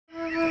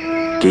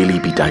gaily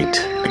bedight,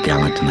 a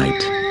gallant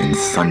knight, in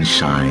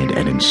sunshine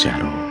and in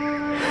shadow,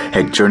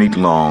 had journeyed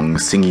long,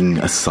 singing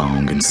a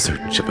song in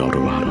search of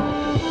Eldorado.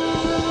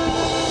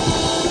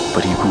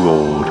 But he grew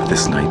old,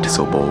 this knight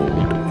so bold,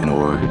 and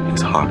o'er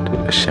his heart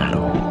a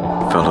shadow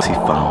fell as he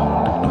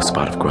found no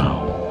spot of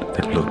ground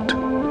that looked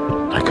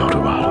like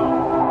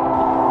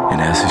Eldorado.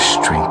 And as his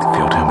strength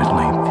failed him at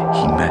length,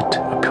 he met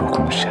a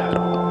pilgrim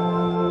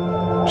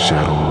shadow.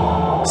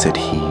 "Shadow," said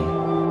he,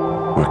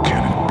 "where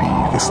can it be,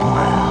 this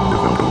land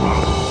of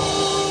Eldorado?"